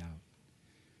carry it out.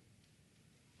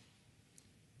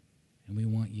 And we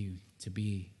want you to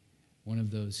be one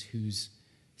of those whose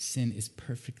sin is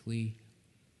perfectly,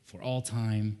 for all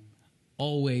time,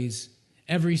 always,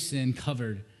 every sin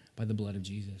covered by the blood of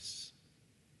Jesus.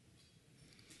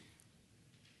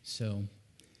 So,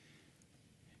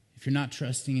 if you're not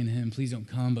trusting in him, please don't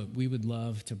come, but we would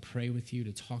love to pray with you,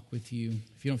 to talk with you.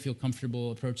 If you don't feel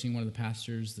comfortable approaching one of the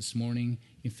pastors this morning,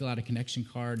 you can fill out a connection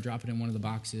card, drop it in one of the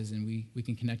boxes, and we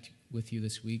can connect with you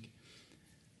this week.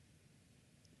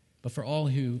 But for all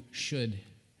who should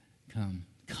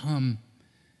come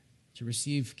to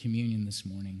receive communion this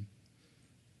morning,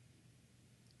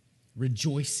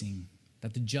 rejoicing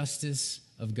that the justice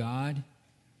of God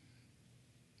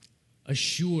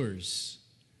assures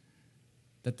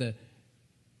that the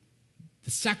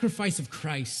sacrifice of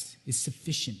Christ is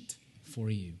sufficient for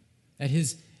you, that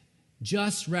his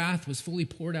just wrath was fully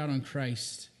poured out on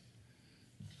Christ.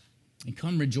 And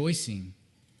come rejoicing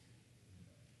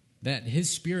that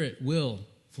his Spirit will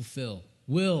fulfill,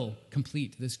 will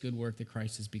complete this good work that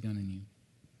Christ has begun in you,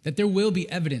 that there will be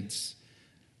evidence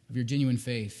of your genuine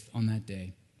faith on that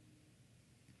day.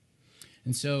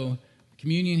 And so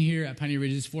communion here at Pioneer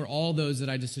Ridge is for all those that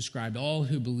I just described, all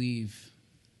who believe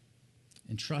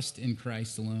and trust in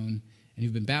Christ alone, and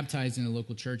who've been baptized in a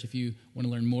local church. If you want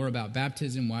to learn more about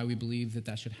baptism, why we believe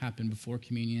that should happen before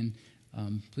communion,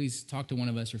 please talk to one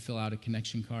of us or fill out a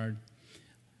connection card.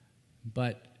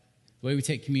 But the way we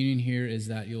take communion here is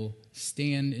that you'll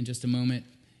stand in just a moment,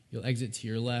 you'll exit to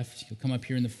your left, you'll come up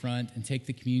here in the front and take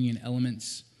the communion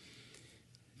elements,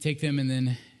 take them and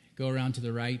then go around to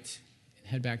the right and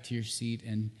head back to your seat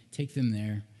and take them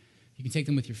there. You can take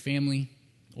them with your family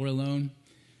or alone,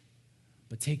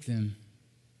 but take them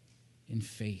in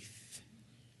faith,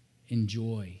 in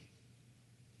joy.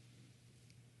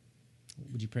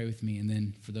 Would you pray with me? And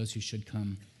then for those who should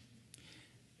come,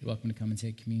 you're welcome to come and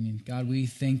take communion. God, we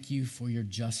thank you for your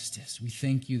justice. We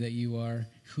thank you that you are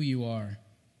who you are,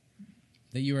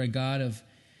 that you are a God of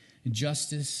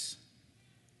justice,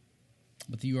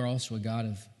 but that you are also a God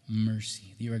of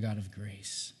mercy, that you are a God of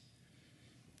grace,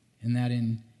 and that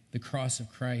in the cross of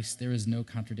Christ, there is no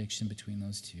contradiction between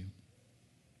those two.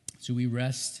 So we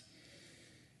rest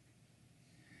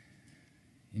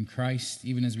in Christ,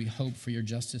 even as we hope for your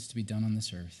justice to be done on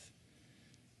this earth.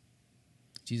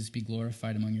 Jesus, be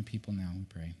glorified among your people now, we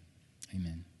pray.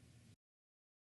 Amen.